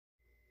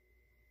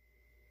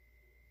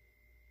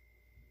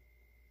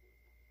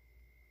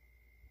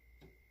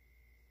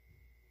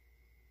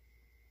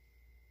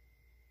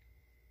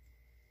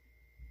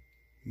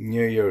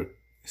New York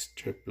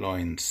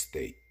striploin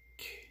steak.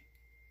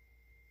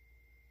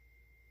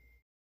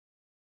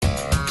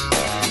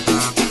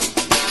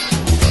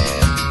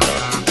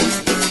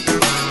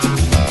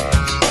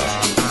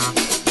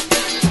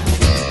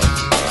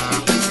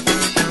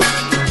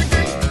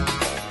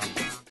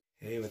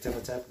 Hey,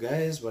 what's up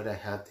guys? What I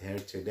have here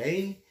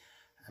today,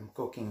 I'm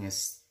cooking a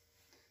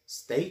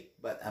steak,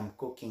 but I'm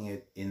cooking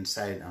it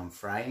inside. I'm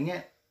frying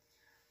it.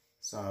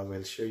 So I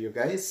will show you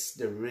guys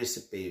the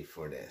recipe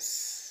for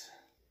this.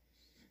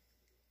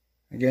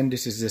 Again,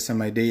 this is just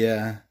some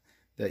idea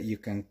that you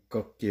can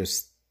cook your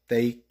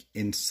steak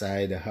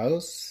inside the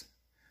house.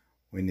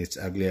 When it's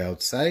ugly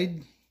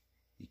outside,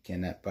 you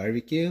cannot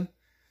barbecue,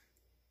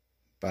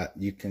 but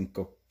you can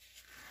cook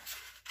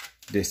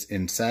this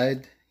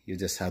inside. You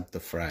just have to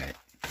fry it.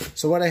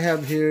 So what I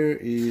have here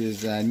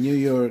is a New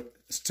York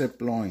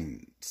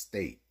striploin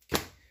steak.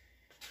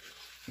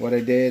 What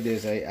I did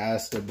is I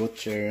asked the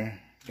butcher,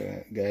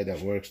 the guy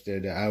that works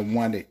there, that I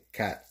want it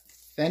cut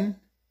thin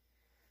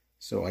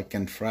so I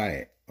can fry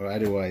it, or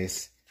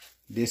otherwise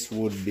this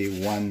would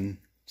be one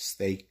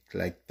steak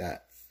like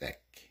that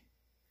thick.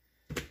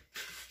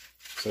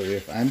 So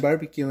if I'm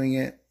barbecuing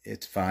it,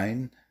 it's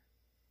fine,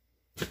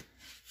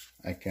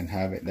 I can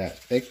have it that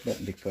thick,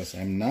 but because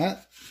I'm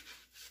not,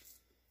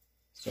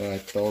 so I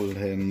told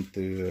him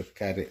to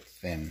cut it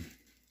thin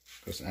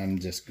because I'm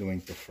just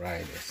going to fry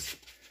this.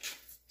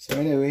 So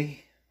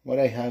anyway, what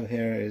I have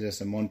here is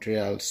just a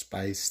Montreal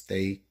spice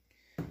steak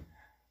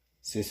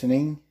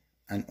seasoning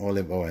and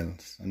olive oil,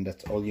 and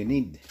that's all you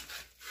need.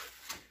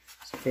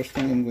 So first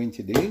thing I'm going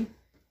to do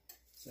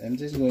is I'm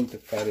just going to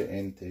cut it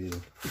into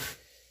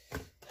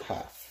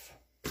half.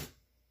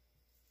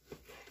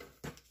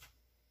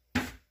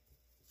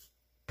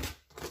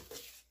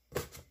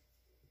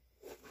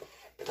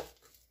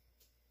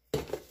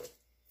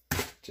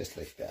 Just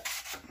like that.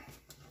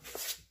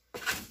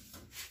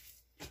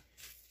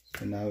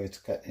 So now it's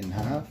cut in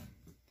half.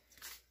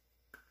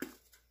 You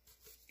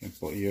can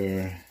put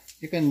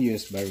you can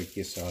use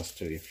barbecue sauce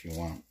too if you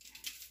want.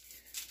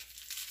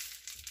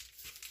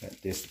 But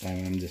this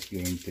time I'm just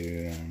going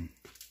to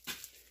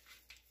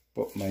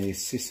put my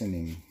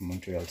seasoning,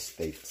 Montreal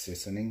steak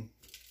seasoning.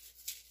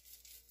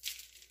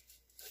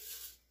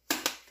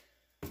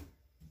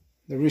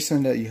 The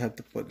reason that you have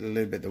to put a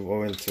little bit of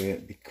oil to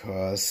it,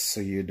 because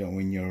so you don't,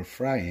 when you're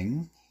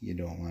frying, you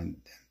don't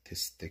want them to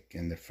stick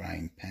in the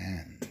frying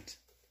pan.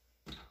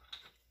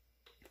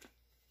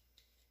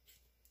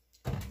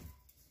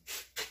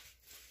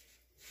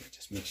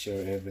 Make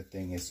sure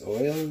everything is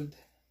oiled.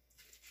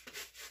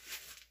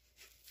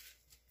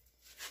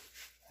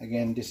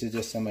 Again, this is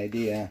just some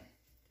idea.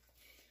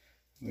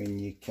 When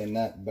you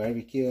cannot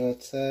barbecue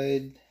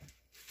outside,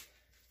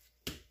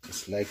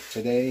 just like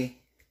today,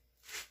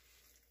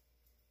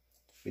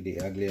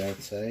 pretty ugly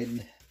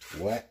outside,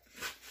 wet,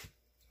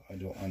 so I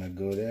don't want to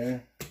go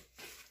there.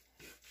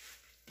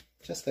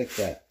 Just like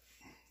that.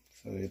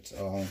 So it's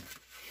all,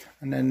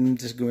 and then I'm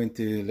just going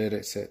to let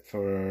it sit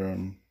for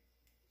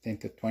 10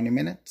 to 20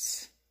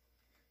 minutes.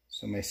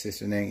 So my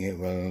seasoning, it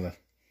will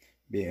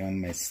be on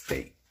my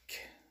steak.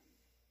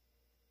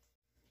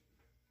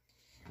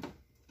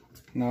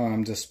 Now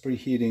I'm just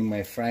preheating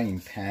my frying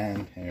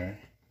pan here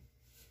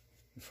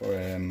before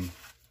I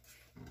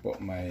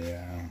put my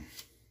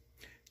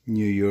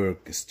New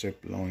York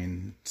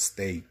striploin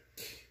steak.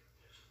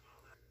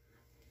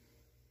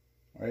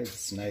 Alright,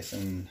 it's nice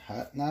and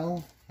hot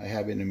now. I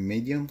have it in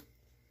medium.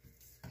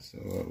 So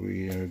what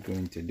we are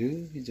going to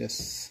do is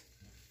just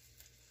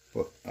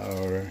put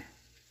our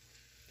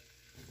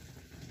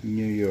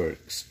New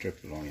York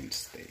striploin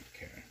steak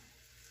here.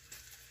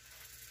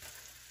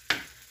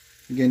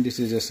 Again, this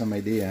is just some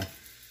idea.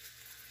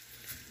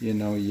 You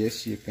know,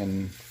 yes, you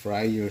can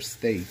fry your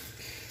steak,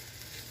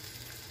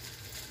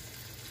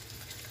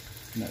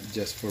 not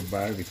just for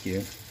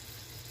barbecue,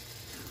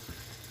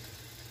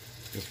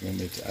 because when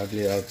it's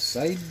ugly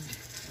outside,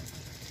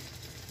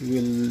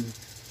 you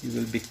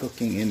will be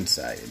cooking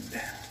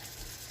inside.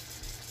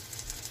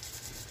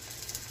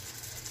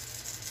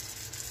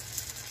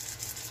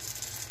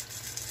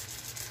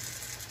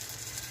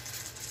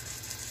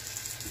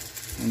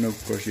 And of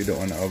course you don't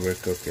want to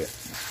overcook it.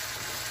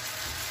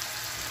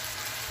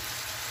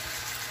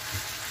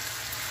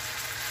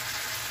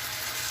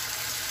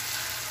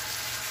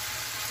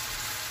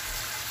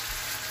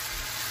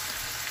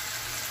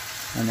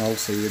 And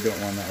also you don't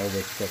want to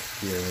overcook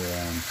your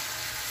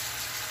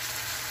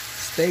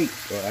steak,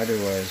 or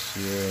otherwise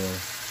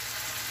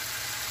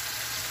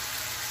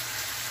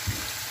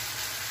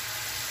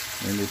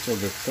when it's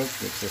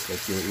overcooked, it's just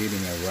like you're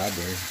eating a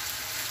rubber.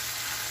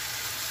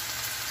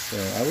 So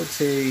I would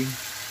say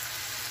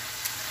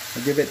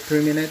I'll give it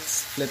 3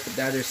 minutes, flip it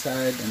the other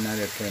side,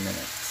 another 3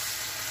 minutes.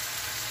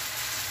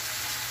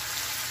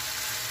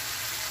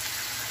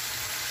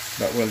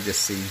 But we'll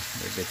just see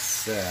if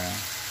it's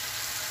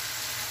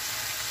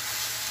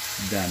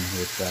done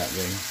with that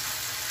way.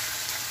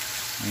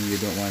 And you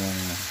don't want to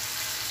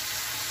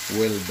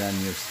well done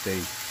your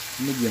steak.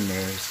 Medium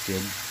rare is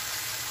good.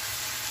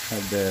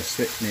 Have the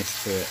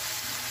sweetness to it.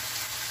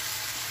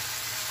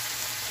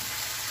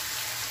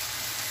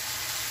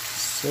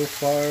 So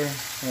far,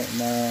 right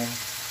now,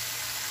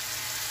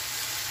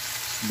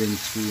 been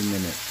 2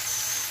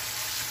 minutes,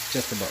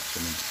 just about 2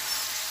 minutes.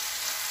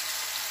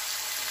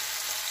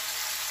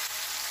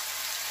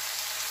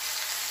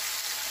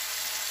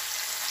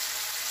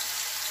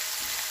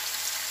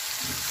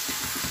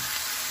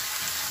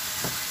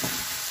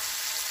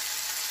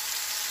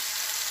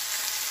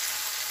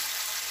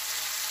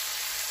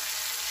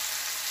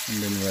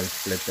 And then we'll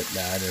flip it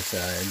the other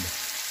side.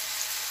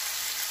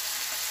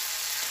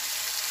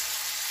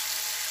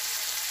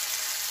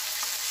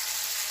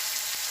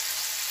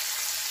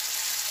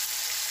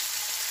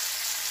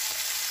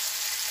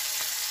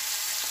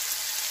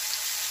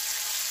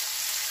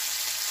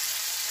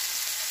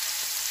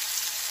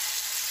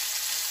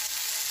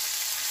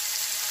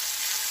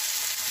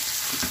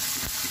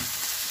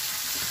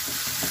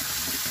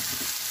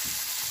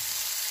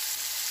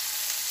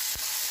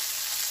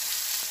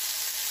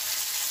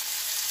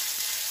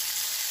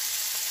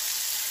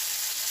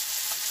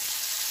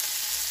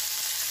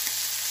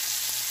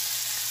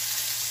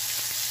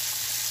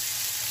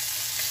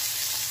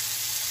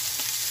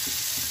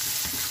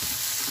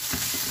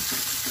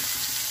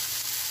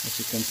 As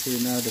you can see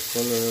now, the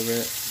color of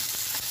it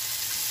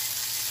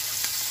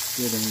is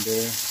getting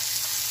there.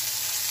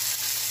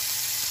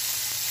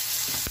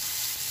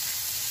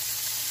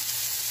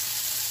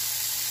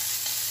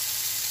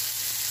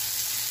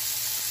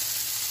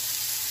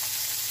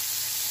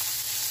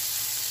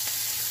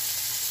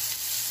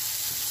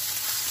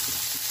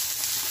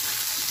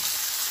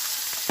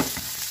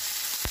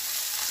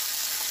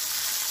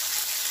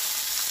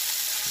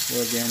 So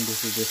again,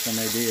 this is just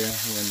an idea.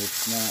 When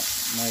it's not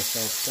nice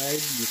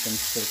outside, you can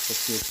still cook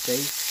your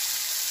steak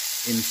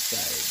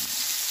inside.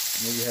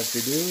 What you have to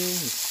do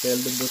is tell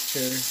the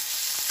butcher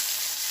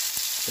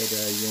that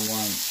you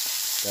want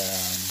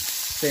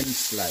thin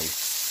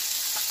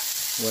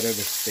slice, whatever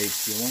steak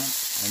you want,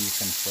 and you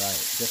can fry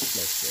it just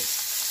like this.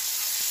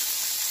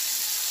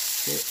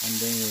 Okay, and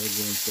then you're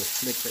going to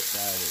flip it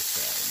the other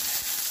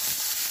side.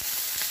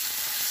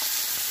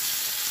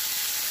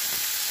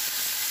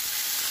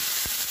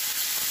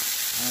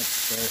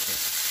 That's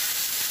perfect.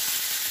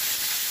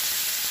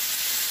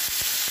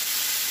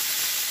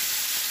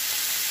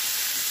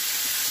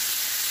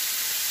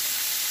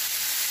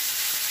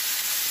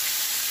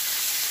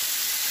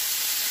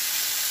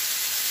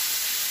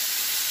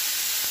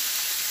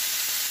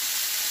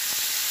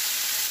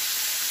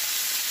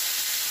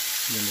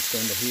 I'm going to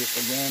turn the heat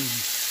again.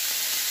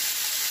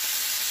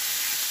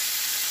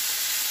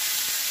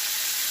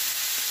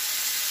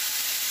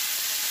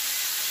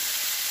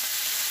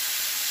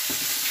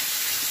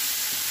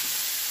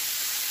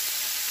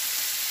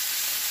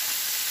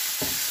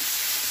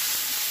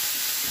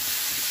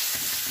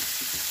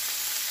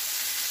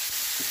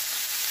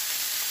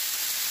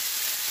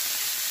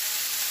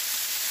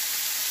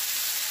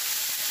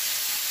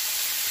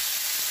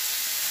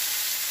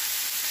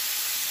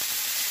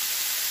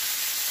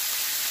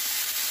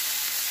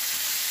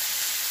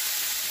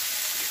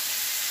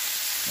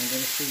 I'm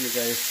going to show you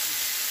guys,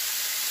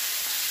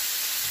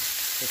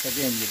 because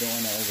again, you don't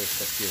want to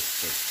overcook your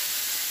steak.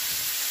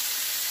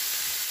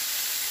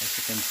 As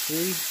you can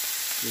see,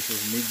 this is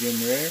medium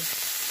rare,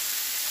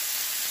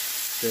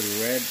 still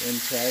red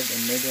inside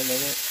and middle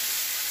of it.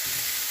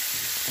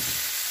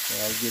 So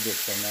I'll give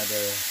it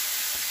another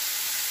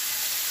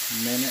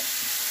minute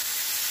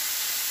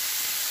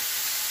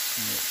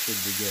and it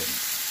should be good.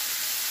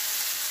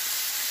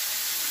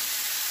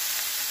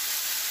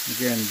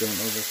 Again, don't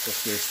overcook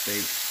your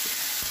steak.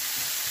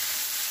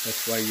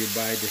 That's why you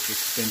buy this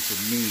expensive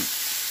meat,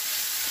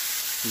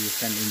 so you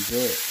can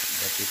enjoy it.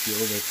 But if you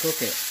overcook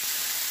it,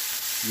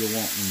 you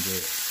won't enjoy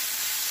it.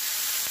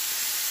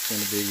 It's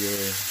gonna be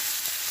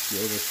if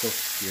you overcook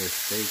your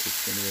steak,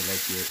 it's gonna be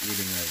like you're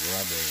eating a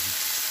rubber,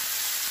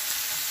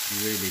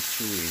 really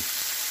chewy.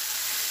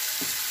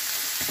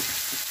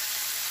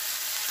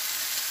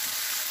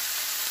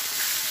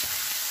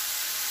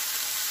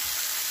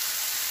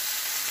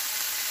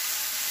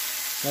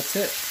 That's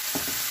it.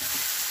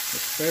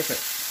 It's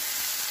perfect.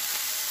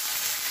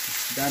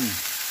 It's done.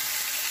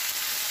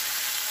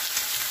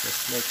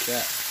 Just like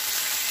that.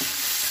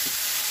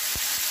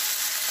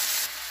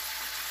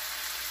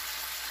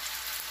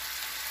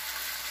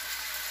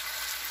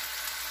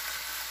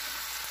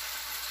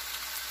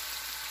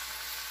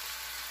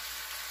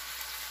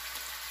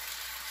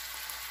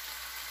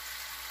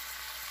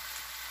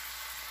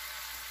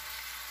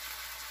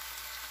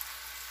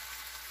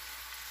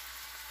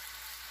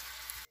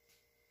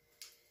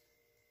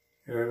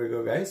 Here we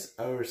go, guys.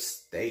 Our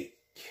steak.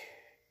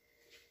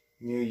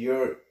 New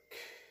York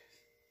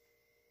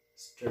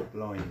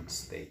striploin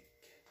steak.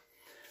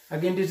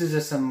 Again, this is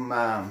just some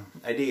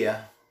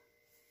idea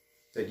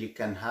that you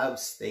can have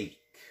steak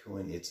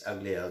when it's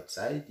ugly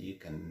outside. You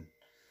can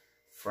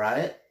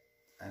fry it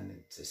and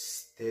it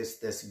just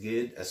tastes as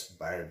good as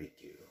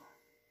barbecue.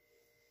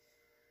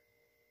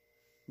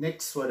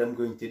 Next, what I'm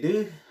going to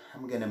do,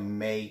 I'm gonna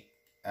make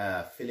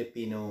a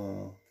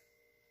Filipino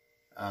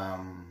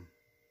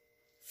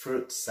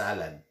fruit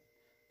salad.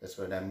 That's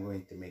what I'm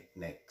going to make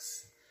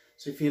next.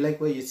 So if you like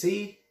what you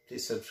see,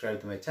 please subscribe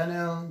to my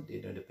channel,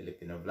 Dino the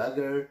Filipino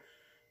Vlogger.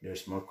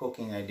 There's more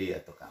cooking idea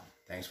to come.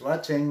 Thanks for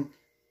watching.